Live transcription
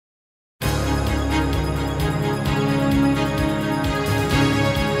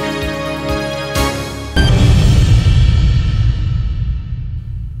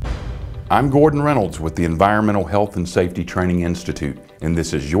I'm Gordon Reynolds with the Environmental Health and Safety Training Institute, and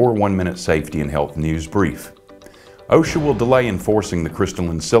this is your 1-minute safety and health news brief. OSHA will delay enforcing the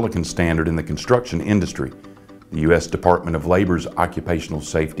crystalline silicon standard in the construction industry. The U.S. Department of Labor's Occupational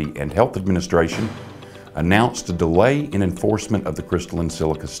Safety and Health Administration announced a delay in enforcement of the crystalline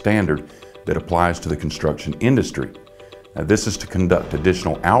silica standard that applies to the construction industry. Now, this is to conduct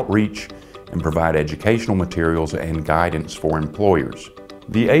additional outreach and provide educational materials and guidance for employers.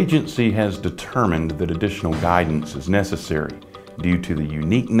 The agency has determined that additional guidance is necessary due to the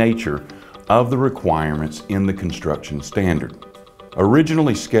unique nature of the requirements in the construction standard.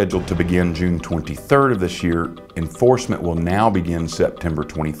 Originally scheduled to begin June 23rd of this year, enforcement will now begin September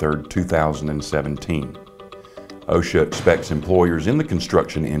 23rd, 2017. OSHA expects employers in the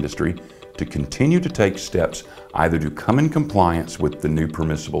construction industry to continue to take steps either to come in compliance with the new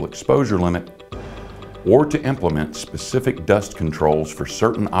permissible exposure limit or to implement specific dust controls for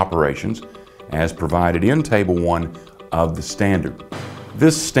certain operations as provided in Table 1 of the standard.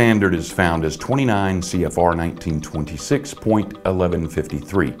 This standard is found as 29 CFR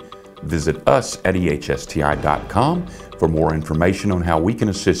 1926.1153. Visit us at EHSTI.com for more information on how we can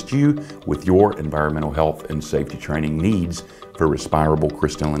assist you with your environmental health and safety training needs for respirable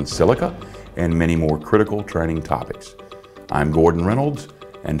crystalline silica and many more critical training topics. I'm Gordon Reynolds,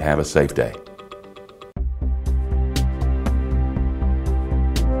 and have a safe day.